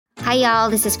Hi, y'all.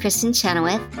 This is Kristen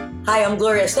Chenoweth. Hi, I'm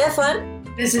Gloria Stefan.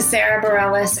 This is Sarah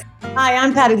Bareilles. Hi,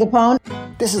 I'm Patti LuPone.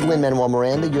 This is Lin-Manuel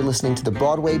Miranda. You're listening to the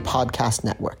Broadway Podcast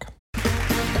Network.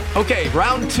 Okay,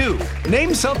 round two.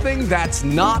 Name something that's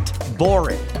not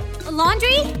boring. A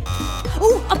laundry?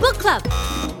 Ooh, a book club.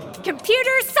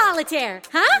 Computer solitaire,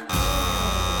 huh?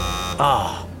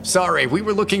 Ah, sorry, we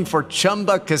were looking for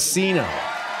Chumba Casino.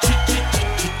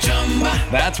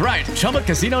 That's right,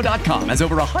 ChumbaCasino.com has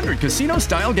over 100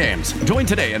 casino-style games. Join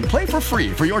today and play for free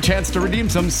for your chance to redeem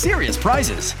some serious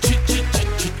prizes.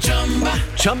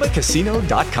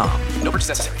 ChumbaCasino.com. No purchase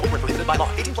necessary. Void where prohibited by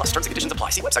law. 18+ terms and conditions apply.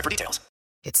 See website for details.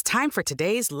 It's time for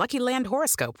today's Lucky Land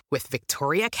horoscope with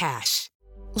Victoria Cash.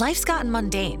 Life's gotten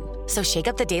mundane, so shake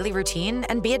up the daily routine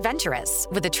and be adventurous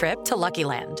with a trip to Lucky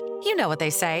Land. You know what they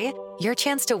say, your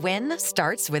chance to win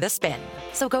starts with a spin.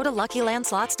 So go to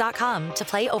LuckyLandSlots.com to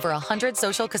play over 100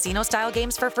 social casino-style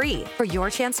games for free for your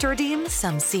chance to redeem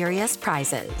some serious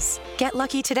prizes. Get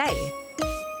lucky today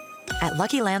at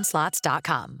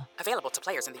LuckyLandSlots.com. Available to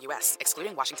players in the U.S.,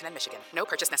 excluding Washington and Michigan. No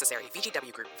purchase necessary.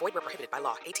 VGW Group. Void where prohibited by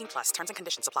law. 18+. Terms and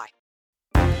conditions apply.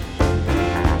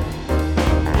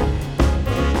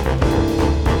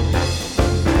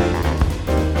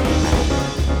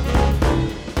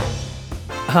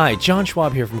 Hi, John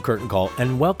Schwab here from Curtain Call,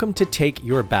 and welcome to Take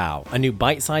Your Bow, a new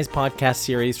bite-sized podcast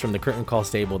series from the Curtain Call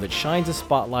stable that shines a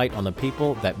spotlight on the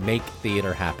people that make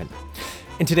theater happen.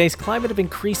 In today's climate of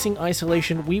increasing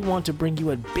isolation, we want to bring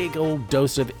you a big old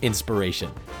dose of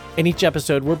inspiration. In each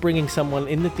episode, we're bringing someone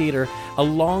in the theater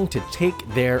along to take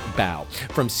their bow.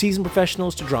 From seasoned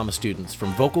professionals to drama students,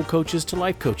 from vocal coaches to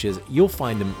life coaches, you'll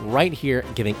find them right here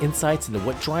giving insights into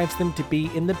what drives them to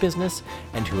be in the business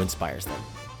and who inspires them.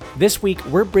 This week,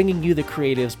 we're bringing you the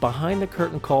creatives behind the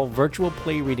Curtain Call virtual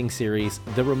play reading series,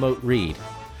 The Remote Read.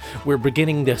 We're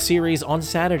beginning the series on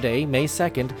Saturday, May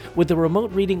 2nd, with the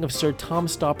remote reading of Sir Tom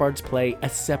Stoppard's play, A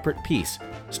Separate Peace,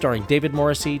 starring David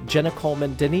Morrissey, Jenna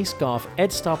Coleman, Denise Goff, Ed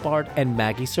Stoppard, and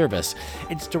Maggie Service.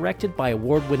 It's directed by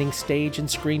award-winning stage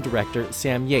and screen director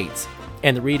Sam Yates,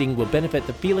 and the reading will benefit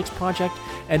the Felix Project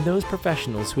and those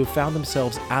professionals who have found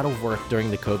themselves out of work during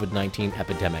the COVID-19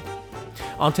 epidemic.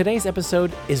 On today's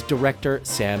episode is director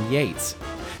Sam Yates.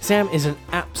 Sam is an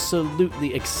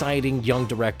absolutely exciting young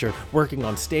director working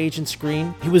on stage and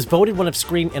screen. He was voted one of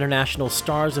Screen International's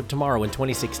Stars of Tomorrow in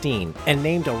 2016 and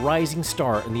named a rising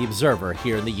star in The Observer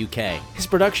here in the UK. His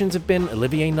productions have been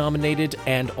Olivier nominated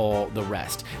and all the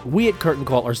rest. We at Curtain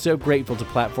Call are so grateful to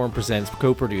Platform Presents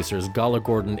co-producers Gala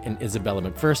Gordon and Isabella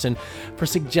McPherson for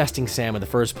suggesting Sam in the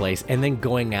first place and then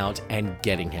going out and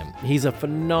getting him. He's a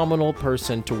phenomenal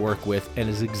person to work with and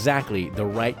is exactly the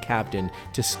right captain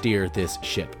to steer this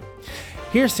ship.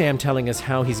 Here's Sam telling us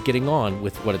how he's getting on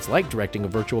with what it's like directing a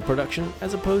virtual production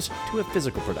as opposed to a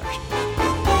physical production.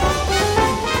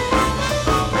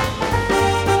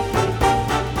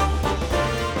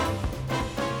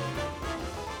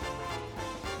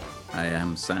 I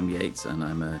am Sam Yates and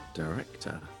I'm a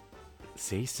director.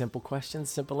 See, simple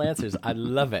questions, simple answers. I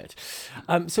love it.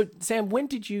 So, Sam, when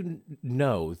did you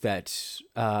know that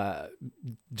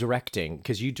directing,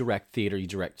 because you direct theater, you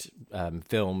direct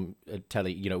film,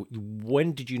 tele,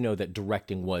 when did you know that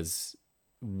directing was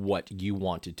what you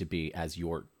wanted to be as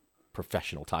your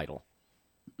professional title?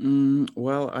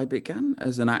 Well, I began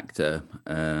as an actor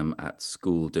at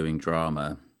school doing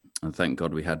drama. And thank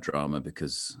God we had drama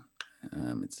because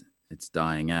it's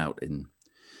dying out in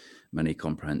many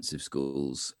comprehensive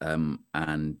schools,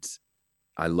 and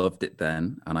I loved it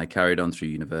then, and I carried on through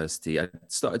university. I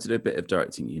started to do a bit of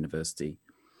directing at university,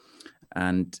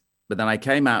 but then I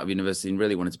came out of university and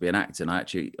really wanted to be an actor, and I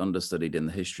actually understudied in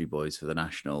the History Boys for the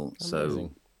National,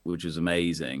 which was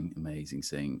amazing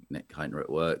seeing Nick Heitner at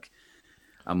work.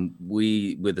 And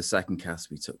we, with the second cast,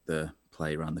 we took the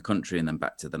play around the country and then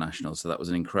back to the National, so that was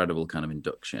an incredible kind of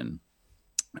induction.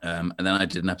 And then I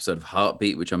did an episode of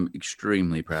Heartbeat, which I'm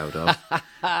extremely proud of,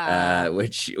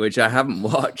 which I haven't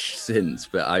watched since,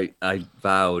 but I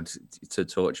vowed to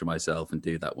torture myself and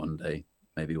do that one day,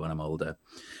 maybe when I'm older.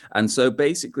 And so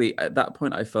basically at that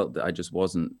point, I felt that I just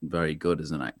wasn't very good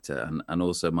as an actor. And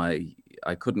also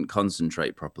I couldn't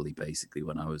concentrate properly, basically,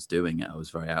 when I was doing it. I was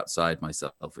very outside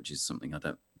myself, which is something I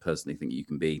don't personally think you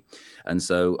can be. And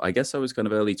so I guess I was kind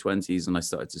of early 20s and I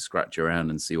started to scratch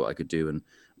around and see what I could do, and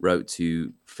wrote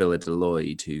to Phyllida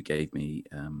Lloyd, who gave me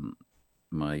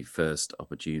my first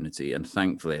opportunity. And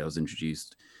thankfully I was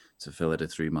introduced to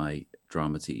Phyllida through my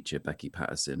drama teacher, Becky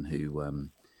Patterson,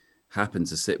 who happened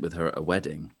to sit with her at a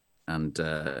wedding and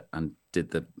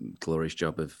did the glorious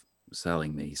job of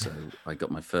selling me. So I got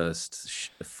my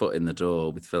first foot in the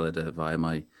door with Phyllida via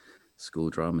my school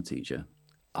drama teacher.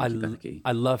 I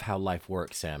love how life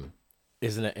works, Sam.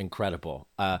 Isn't it incredible?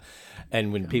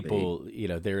 And when people,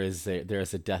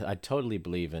 I totally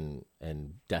believe in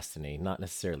destiny, not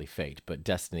necessarily fate, but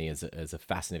destiny is a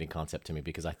fascinating concept to me,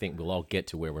 because I think we'll all get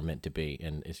to where we're meant to be.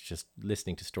 And it's just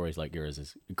listening to stories like yours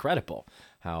is incredible.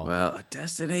 Well,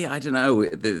 destiny, I don't know.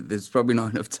 There's probably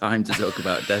not enough time to talk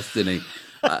about destiny.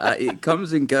 It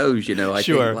comes and goes, I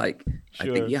think I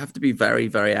think you have to be very,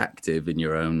 very active in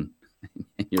your own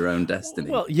destiny.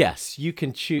 Well, yes, you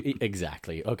can choose.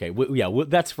 Exactly. Okay.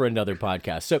 That's for another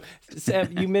podcast. So,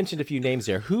 Sam, you mentioned a few names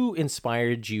there. Who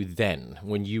inspired you then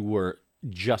when you were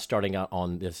just starting out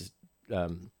on this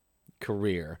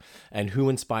career, and who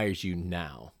inspires you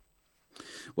now?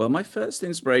 Well, my first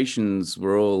inspirations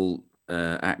were all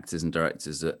actors and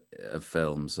directors of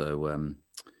film. So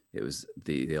it was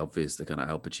the obvious, the kind of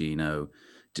Al Pacino,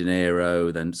 De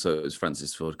Niro, then so it was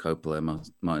Francis Ford Coppola,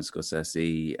 Martin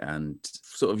Scorsese, and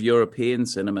sort of European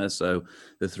cinema. So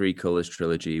the Three Colors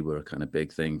trilogy were a kind of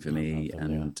big thing for me.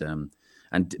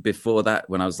 And before that,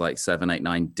 when I was like 7, 8,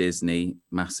 9, Disney,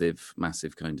 massive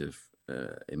kind of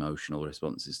emotional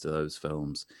responses to those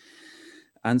films.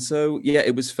 And so,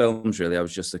 it was films really. I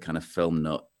was just a kind of film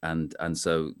nut. And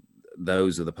so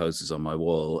those are the posters on my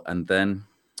wall. And then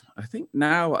I think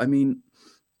now,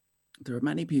 there are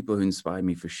many people who inspire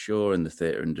me for sure in the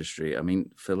theatre industry.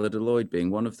 Phyllida Lloyd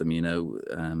being one of them,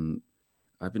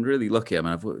 I've been really lucky.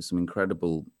 I've worked with some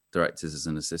incredible directors as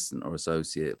an assistant or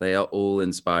associate. They are all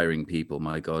inspiring people.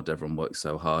 My God, everyone works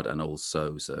so hard and all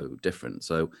so different.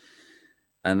 So,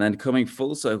 and then coming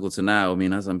full circle to now,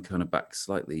 as I'm kind of back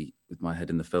slightly with my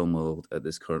head in the film world at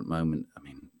this current moment,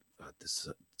 there's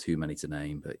too many to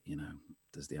name, but,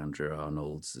 there's the Andrew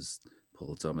Arnolds, there's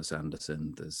Paul Thomas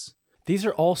Anderson, These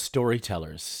are all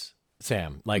storytellers,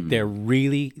 Sam. They're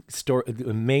really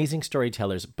amazing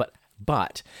storytellers,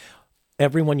 but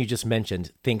everyone you just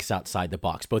mentioned thinks outside the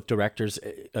box, both directors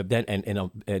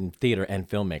and theater and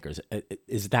filmmakers.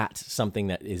 Is that something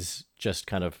that is just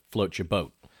kind of floats your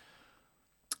boat?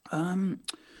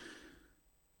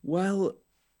 Well,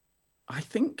 I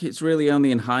think it's really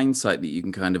only in hindsight that you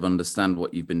can kind of understand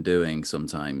what you've been doing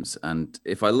sometimes. And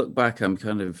if I look back, I'm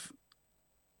kind of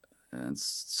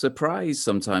surprised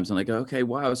sometimes, and I go, okay,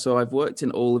 wow, so I've worked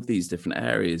in all of these different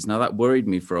areas. Now that worried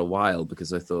me for a while,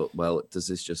 because I thought, well, does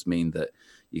this just mean that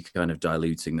you're kind of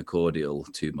diluting the cordial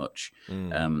too much?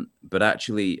 But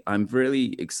actually, I'm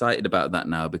really excited about that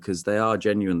now, because they are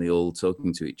genuinely all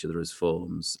talking to each other as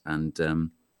forms.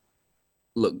 And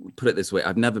look, put it this way,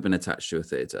 I've never been attached to a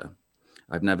theatre.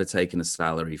 I've never taken a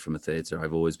salary from a theatre.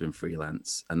 I've always been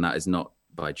freelance, and that is not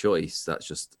by choice. That's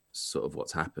just sort of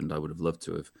what's happened. I would have loved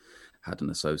to have had an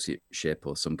associateship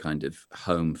or some kind of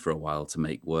home for a while to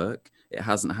make work. It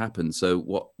hasn't happened. So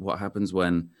what happens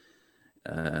when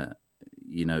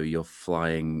you're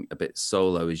flying a bit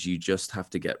solo is you just have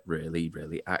to get really,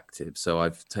 really active. So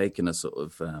I've taken a sort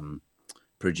of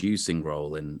producing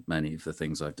role in many of the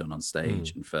things I've done on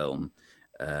stage and film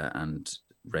and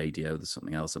radio. There's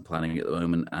something else I'm planning at the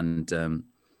moment, and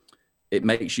it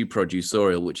makes you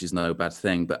producerial, which is no bad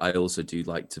thing, but I also do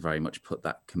like to very much put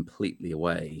that completely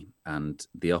away. And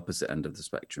the opposite end of the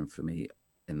spectrum for me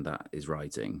in that is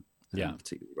writing,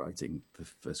 particularly writing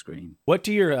for screen. What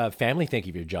do your family think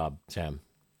of your job, Sam?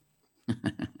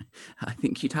 I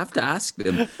think you'd have to ask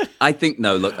them. I think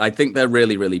they're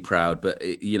really, really proud, but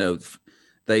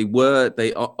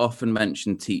they often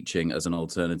mentioned teaching as an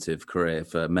alternative career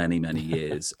for many, many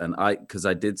years. And I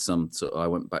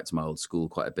went back to my old school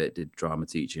quite a bit, did drama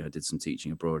teaching. I did some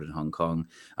teaching abroad in Hong Kong,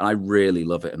 and I really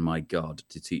love it. And my God,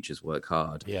 do teachers work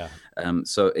hard? Yeah.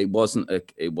 So it wasn't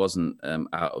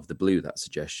out of the blue, that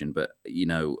suggestion, but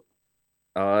it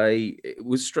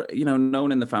was no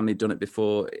one in the family had done it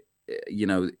before.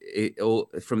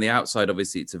 From the outside,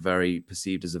 obviously, it's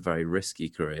perceived as a very risky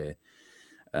career.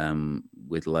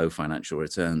 With low financial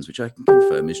returns, which I can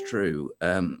confirm is true.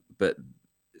 But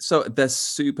so they're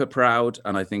super proud,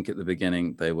 and I think at the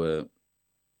beginning they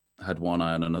had one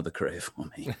eye on another career for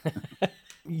me.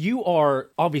 You are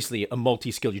obviously a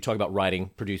multi-skilled. You talk about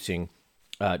writing, producing,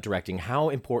 directing. How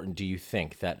important do you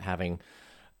think that having,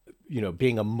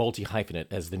 being a multi-hyphenate,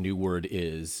 as the new word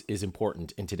is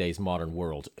important in today's modern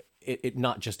world? It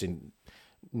not just in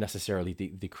necessarily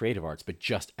the creative arts, but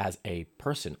just as a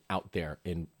person out there,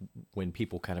 when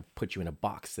people kind of put you in a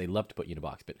box, they love to put you in a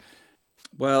box. But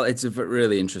well, it's a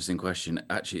really interesting question.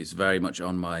 Actually, it's very much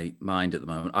on my mind at the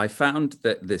moment. I found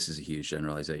that this is a huge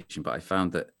generalization, but I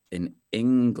found that in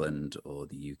England or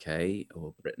the UK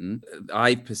or Britain,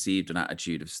 I've perceived an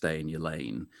attitude of stay in your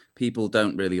lane. People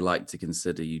don't really like to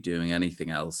consider you doing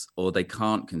anything else, or they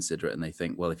can't consider it, and they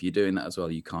think, well, if you're doing that as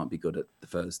well, you can't be good at the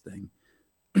first thing.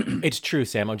 It's true,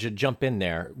 Sam. I'll just jump in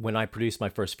there. When I produced my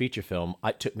first feature film,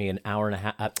 it took me an hour and a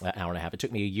half. It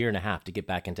took me a year and a half to get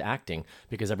back into acting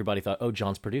because everybody thought, oh,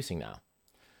 John's producing now.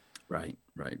 Right.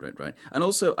 And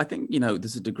also, I think,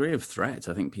 there's a degree of threat.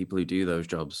 I think people who do those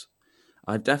jobs,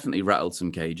 I've definitely rattled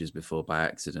some cages before by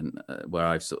accident where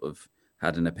I've sort of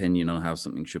had an opinion on how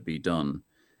something should be done,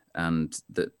 and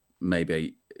that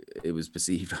maybe it was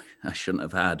perceived I shouldn't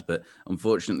have had. But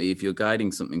unfortunately, if you're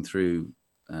guiding something through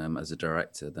as a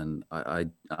director, then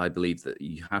I believe that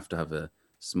you have to have a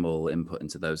small input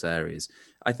into those areas.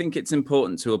 I think it's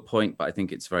important to a point, but I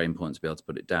think it's very important to be able to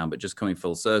put it down. But just coming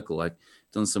full circle, I've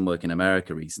done some work in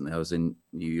America recently. I was in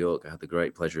New York. I had the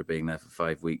great pleasure of being there for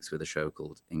 5 weeks with a show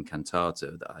called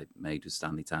Incantato that I made with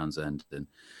Stanley Townsend and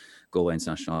Galway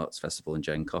International Arts Festival and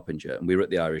Jane Coppinger. And we were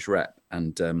at the Irish Rep,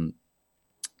 and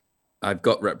I've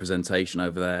got representation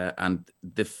over there, and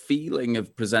the feeling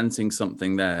of presenting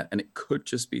something there, and it could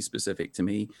just be specific to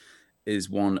me, is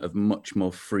one of much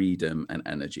more freedom and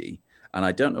energy. And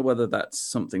I don't know whether that's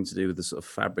something to do with the sort of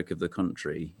fabric of the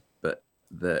country, but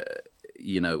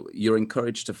you're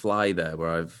encouraged to fly there,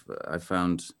 where I've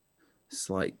found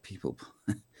slight people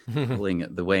pulling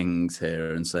at the wings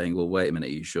here and saying, well, wait a minute,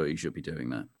 are you sure you should be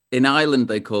doing that? In Ireland,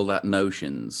 they call that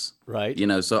notions. Right.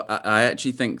 So I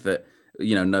actually think that,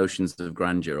 notions of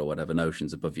grandeur or whatever,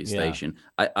 notions above your station.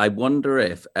 I wonder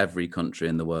if every country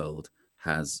in the world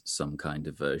has some kind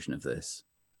of version of this.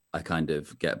 I kind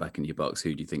of get back in your box.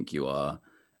 Who do you think you are?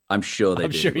 I'm sure they do.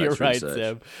 I'm sure you're right,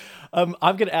 research. Sam.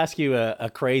 I'm going to ask you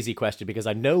a crazy question because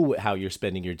I know how you're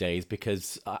spending your days,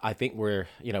 because I think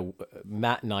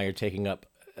Matt and I are taking up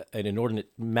an inordinate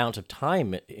amount of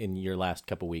time in your last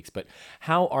couple of weeks. But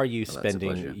how are you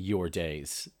spending your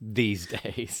days these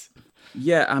days?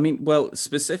 Yeah, I mean, well,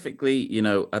 specifically,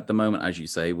 at the moment, as you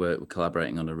say, we're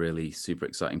collaborating on a really super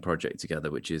exciting project together,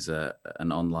 which is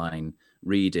an online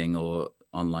reading or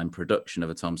online production of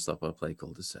a Tom Stoppard play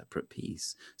called A Separate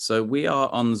Piece. So we are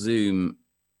on Zoom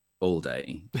all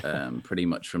day, pretty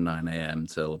much from 9 a.m.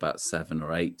 till about 7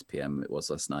 or 8 p.m. it was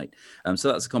last night.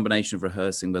 So that's a combination of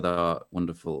rehearsing with our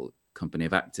wonderful company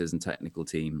of actors and technical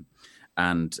team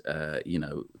and,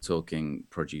 talking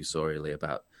producerially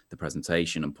about the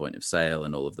presentation and point of sale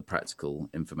and all of the practical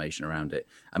information around it.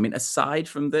 I mean, aside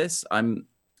from this, I'm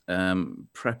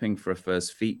prepping for a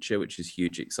first feature, which is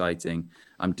hugely exciting.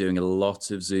 I'm doing a lot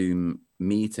of Zoom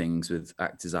meetings with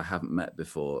actors I haven't met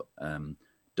before,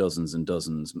 dozens and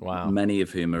dozens, wow. Many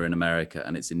of whom are in America,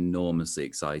 and it's enormously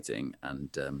exciting.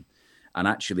 And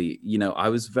actually, I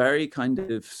was very kind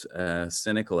of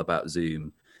cynical about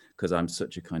Zoom because I'm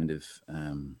such a kind of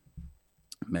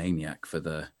maniac for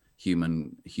the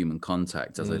human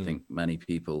contact, as I think many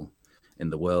people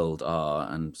in the world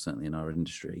are, and certainly in our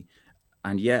industry.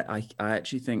 And yet I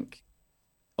actually think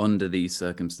under these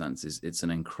circumstances, it's an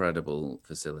incredible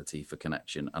facility for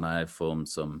connection. And I have formed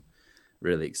some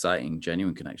really exciting,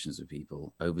 genuine connections with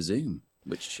people over Zoom,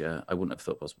 which I wouldn't have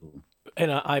thought possible.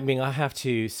 And I mean, I have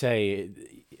to say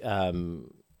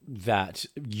that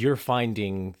you're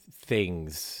finding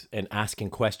things and asking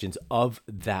questions of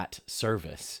that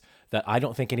service that I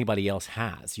don't think anybody else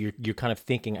has. You're kind of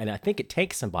thinking, and I think it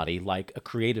takes somebody like a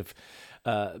creative,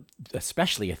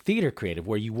 especially a theater creative,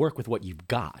 where you work with what you've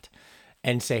got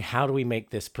and say, how do we make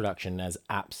this production as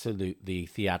absolutely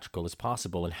theatrical as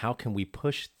possible? And how can we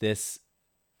push this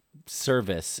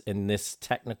service and this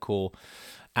technical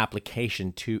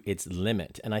application to its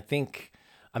limit? And I think,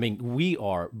 we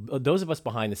are, those of us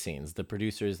behind the scenes, the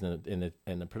producers and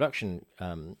the production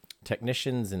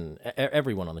technicians and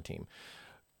everyone on the team,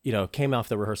 came off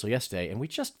the rehearsal yesterday and we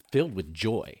just filled with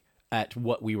joy at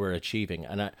what we were achieving.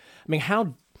 And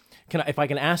if I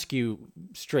can ask you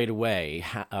straight away,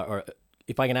 or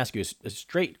if I can ask you a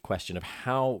straight question of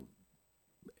how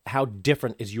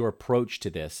different is your approach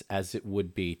to this as it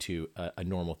would be to a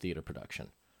normal theater production?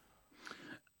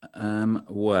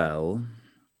 Well,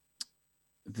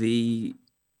 the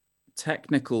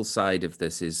technical side of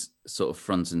this is sort of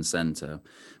front and center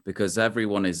because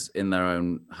everyone is in their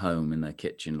own home, in their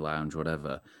kitchen, lounge,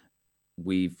 whatever.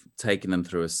 We've taken them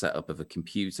through a setup of a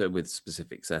computer with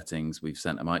specific settings. We've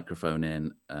sent a microphone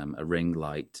in, a ring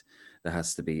light. There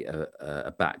has to be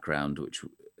a background, which,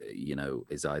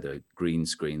 is either green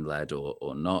screen LED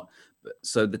or not.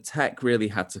 So the tech really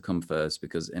had to come first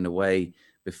because in a way,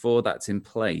 before that's in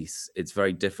place, it's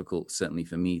very difficult, certainly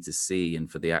for me to see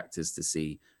and for the actors to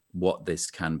see what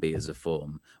this can be as a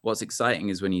form. What's exciting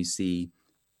is when you see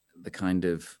the kind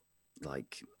of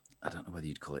like, I don't know whether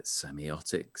you'd call it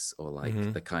semiotics or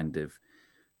like the kind of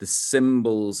the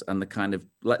symbols and the kind of,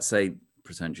 let's say,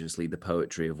 pretentiously the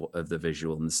poetry of the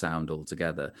visual and the sound all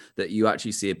together, that you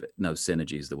actually see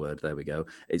synergy is the word. There we go.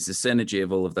 It's the synergy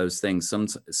of all of those things.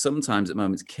 Sometimes at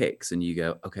moments kicks and you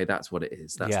go, okay, that's what it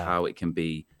is. That's how it can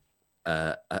be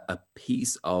a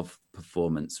piece of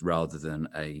performance rather than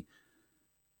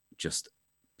just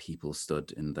people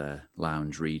stood in their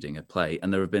lounge reading a play.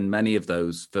 And there have been many of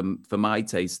those. For my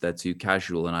taste, they're too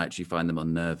casual, and I actually find them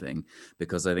unnerving,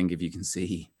 because I think if you can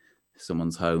see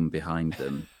someone's home behind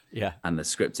them and the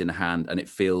script in hand and it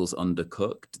feels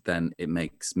undercooked, then it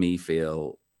makes me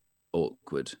feel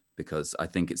awkward, because I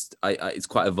think it's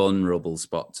quite a vulnerable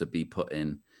spot to be put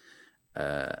in.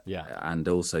 And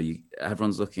also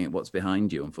everyone's looking at what's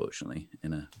behind you, unfortunately,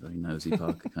 in a very nosy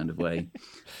Parker kind of way.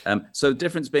 So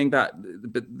difference being that,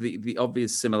 but the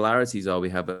obvious similarities are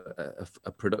we have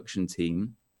a production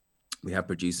team, we have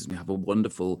producers, we have a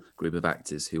wonderful group of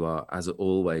actors who are, as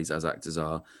always, as actors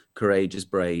are, courageous,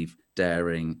 brave,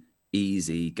 daring,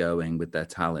 easy going with their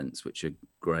talents, which are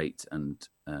great and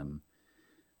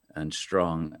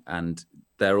strong. And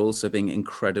they're also being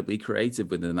incredibly creative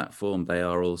within that form. They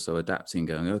are also adapting,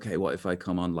 going, okay, what if I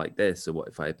come on like this? Or what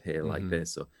if I appear like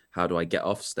this? Or how do I get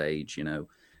off stage?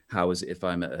 How is it if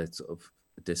I'm at a sort of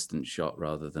distant shot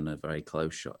rather than a very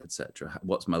close shot, etc.?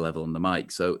 What's my level on the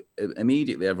mic? So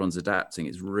immediately everyone's adapting.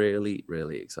 It's really,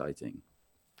 really exciting.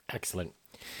 Excellent.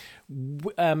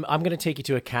 I'm going to take you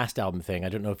to a cast album thing. I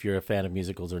don't know if you're a fan of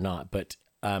musicals or not, but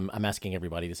I'm asking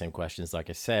everybody the same questions. Like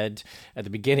I said at the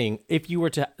beginning, if you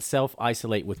were to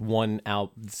self-isolate with one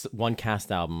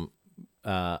cast album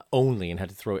only and had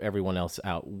to throw everyone else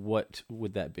out, what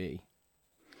would that be?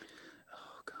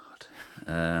 Oh,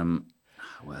 God.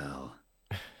 Well,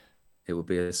 it would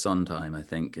be a Sondheim, I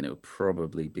think, and it would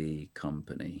probably be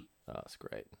Company. Oh, that's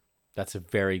great. That's a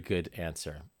very good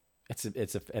answer.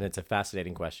 It's a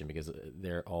fascinating question, because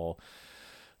they're all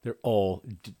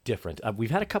different. We've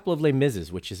had a couple of Les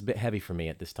Mises, which is a bit heavy for me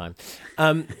at this time.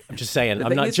 I'm just saying.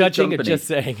 I'm not judging. I'm just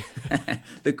saying.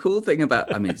 The cool thing about,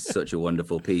 it's such a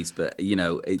wonderful piece, but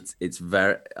it's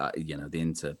very,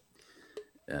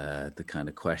 the kind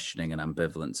of questioning and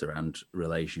ambivalence around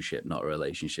relationship, not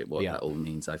relationship, what that all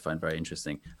means, I find very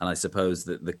interesting. And I suppose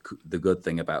that the good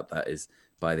thing about that is,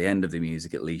 by the end of the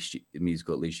musical, at least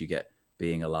you get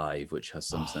being alive, which has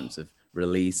some sense of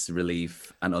release,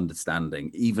 relief, and understanding,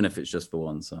 even if it's just for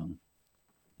one song.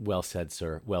 Well said,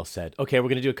 sir. Well said. Okay, we're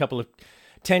going to do a couple of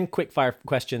 10 quick fire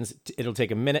questions. It'll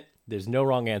take a minute. There's no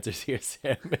wrong answers here,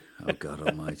 Sam. Oh, God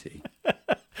almighty.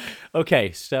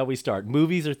 Okay, shall we start?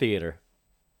 Movies or theater?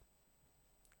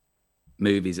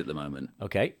 Movies at the moment.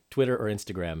 Okay, Twitter or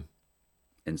Instagram?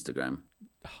 Instagram.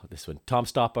 Oh, this one. Tom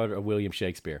Stoppard or William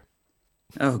Shakespeare?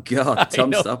 Oh, God,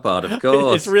 Tom Stoppard, of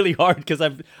course. It's really hard, because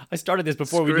I started this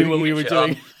before we knew what we were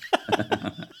doing.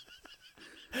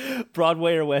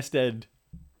 Broadway or West End?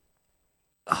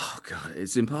 Oh, God,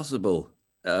 it's impossible.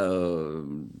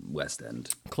 West End.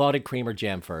 Clotted cream or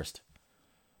jam first?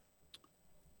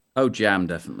 Oh, jam,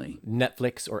 definitely.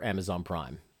 Netflix or Amazon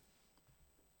Prime?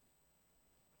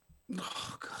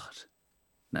 Oh, God.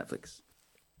 Netflix.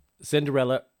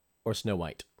 Cinderella or Snow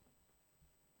White?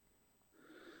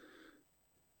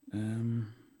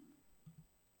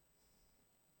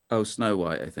 Snow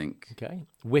White, I think. Okay.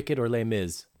 Wicked or Les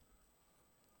Mis?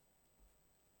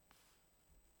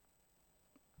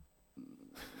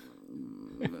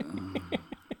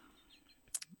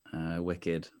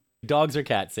 Wicked. Dogs or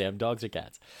cats, Sam? Dogs or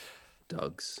cats?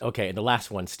 Dogs. Okay, and the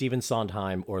last one, Stephen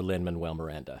Sondheim or Lin-Manuel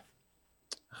Miranda?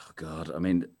 Oh, God.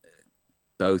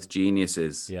 Both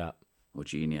geniuses. Yeah. Or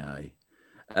genii.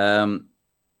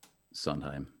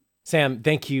 Sondheim. Sam,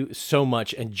 thank you so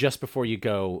much. And just before you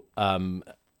go,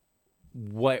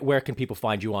 where can people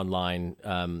find you online?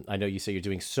 I know you say you're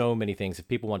doing so many things. If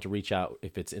people want to reach out,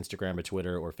 if it's Instagram or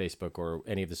Twitter or Facebook or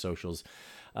any of the socials,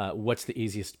 what's the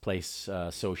easiest place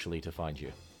socially to find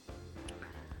you?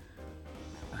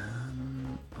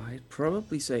 I'd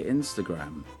probably say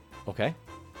Instagram. Okay,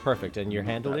 perfect. And your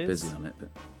handle is? Busy on it,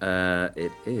 but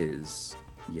it is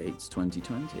Yates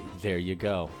 2020. There you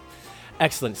go.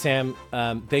 Excellent, Sam.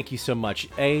 Thank you so much,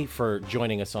 for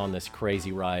joining us on this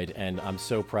crazy ride, and I'm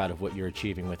so proud of what you're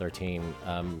achieving with our team.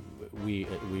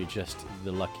 We're just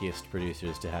the luckiest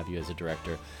producers to have you as a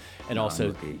director, and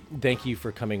also thank you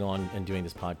for coming on and doing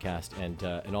this podcast,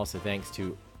 and also thanks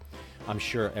to, I'm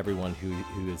sure, everyone who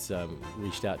has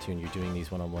reached out to you and you're doing these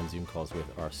one-on-one Zoom calls with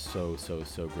are so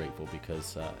grateful,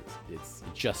 because it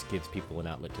just gives people an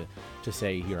outlet to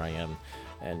say, here I am,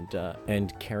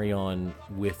 and carry on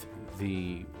with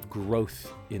the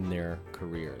growth in their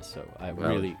careers. So I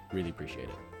really appreciate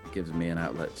it. It gives me an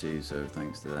outlet too, so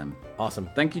thanks to them. Awesome.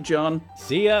 Thank you, John.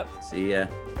 See ya. See ya.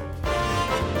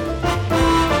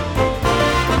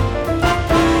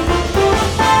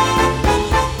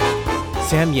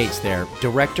 Sam Yates there,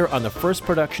 director on the first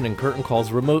production in Curtain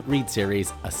Call's remote read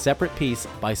series, A Separate Piece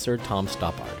by Sir Tom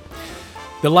Stoppard.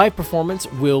 The live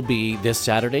performance will be this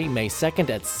Saturday, May 2nd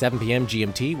at 7 p.m.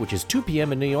 GMT, which is 2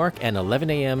 p.m. in New York and 11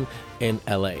 a.m. in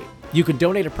LA. You can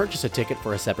donate or purchase a ticket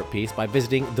for A Separate Piece by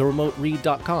visiting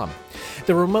theremoteread.com.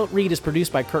 The Remote Read is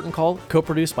produced by Curtain Call,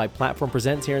 co-produced by Platform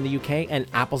Presents here in the UK and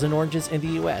Apples and Oranges in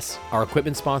the US. Our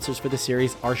equipment sponsors for the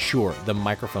series are Shure, the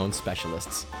microphone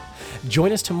specialists.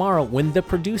 Join us tomorrow when the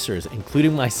producers,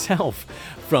 including myself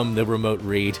from The Remote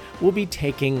Read, will be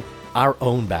taking our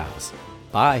own bows.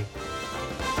 Bye.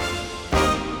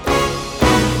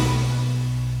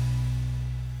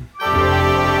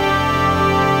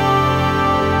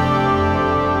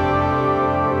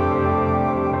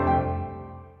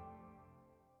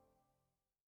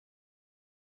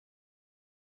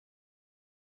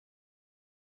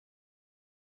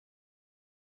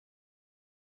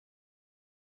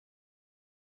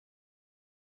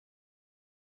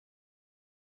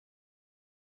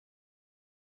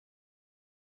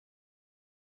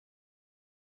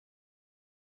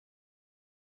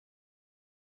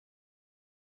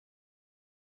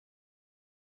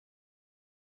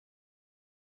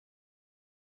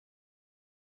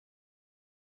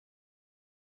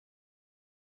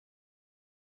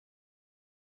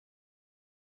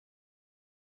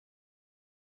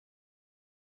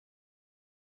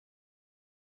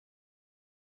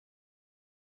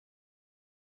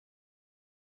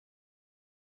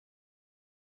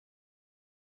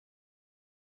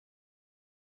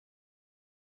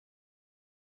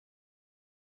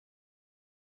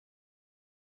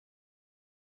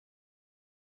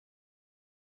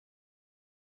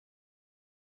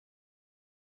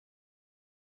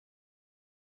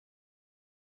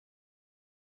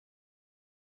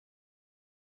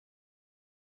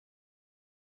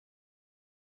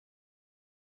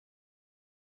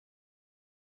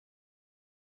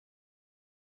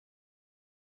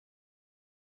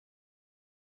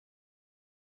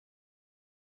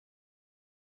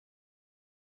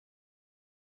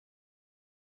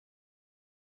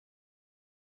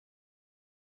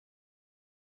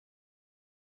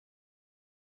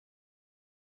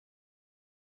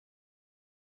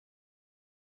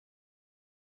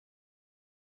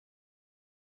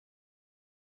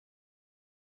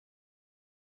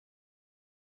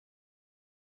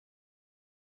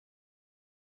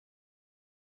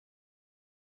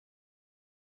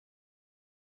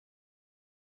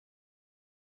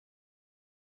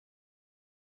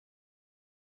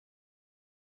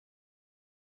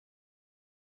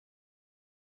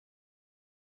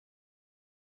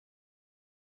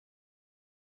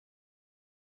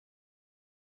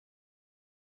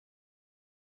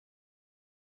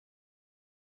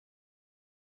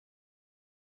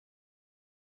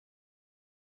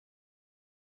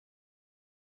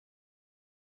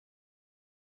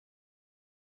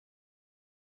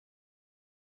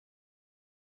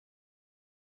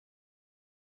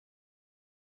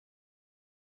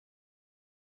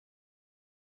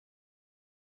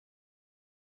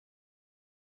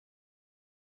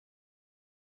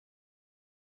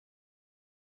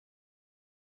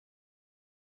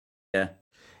 Yeah.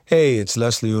 Hey, it's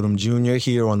Leslie Odom Jr.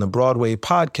 here on the Broadway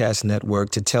Podcast Network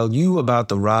to tell you about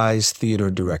the Rise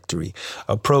Theater Directory,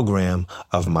 a program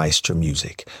of Maestro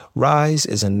Music. Rise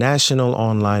is a national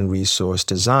online resource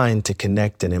designed to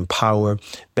connect and empower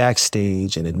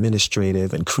backstage and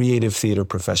administrative and creative theater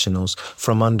professionals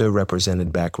from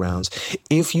underrepresented backgrounds.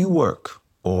 If you work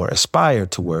or aspire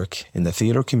to work in the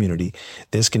theater community,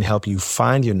 this can help you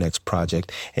find your next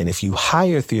project. And if you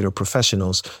hire theater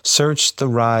professionals, search the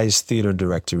Rise Theater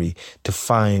Directory to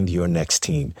find your next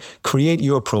team. Create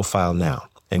your profile now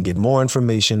and get more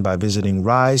information by visiting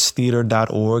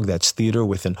risetheater.org. That's theater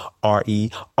with an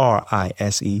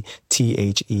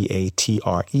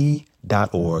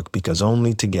RERISETHEATRE.org, because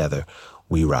only together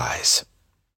we rise.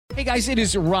 Hey guys, it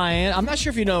is Ryan. I'm not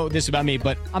sure if you know this about me,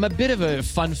 but I'm a bit of a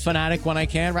fun fanatic when I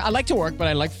can. I like to work, but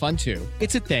I like fun too.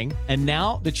 It's a thing. And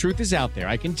now the truth is out there.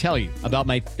 I can tell you about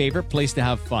my favorite place to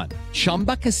have fun.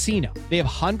 Chumba Casino. They have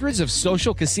hundreds of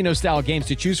social casino style games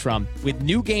to choose from with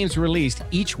new games released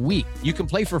each week. You can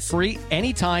play for free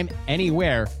anytime,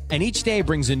 anywhere. And each day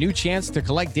brings a new chance to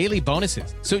collect daily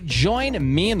bonuses. So join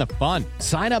me in the fun.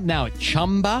 Sign up now at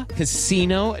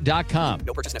ChumbaCasino.com.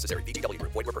 No purchase necessary. VGW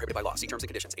Group. Void where prohibited by law. See terms and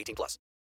conditions. 18+.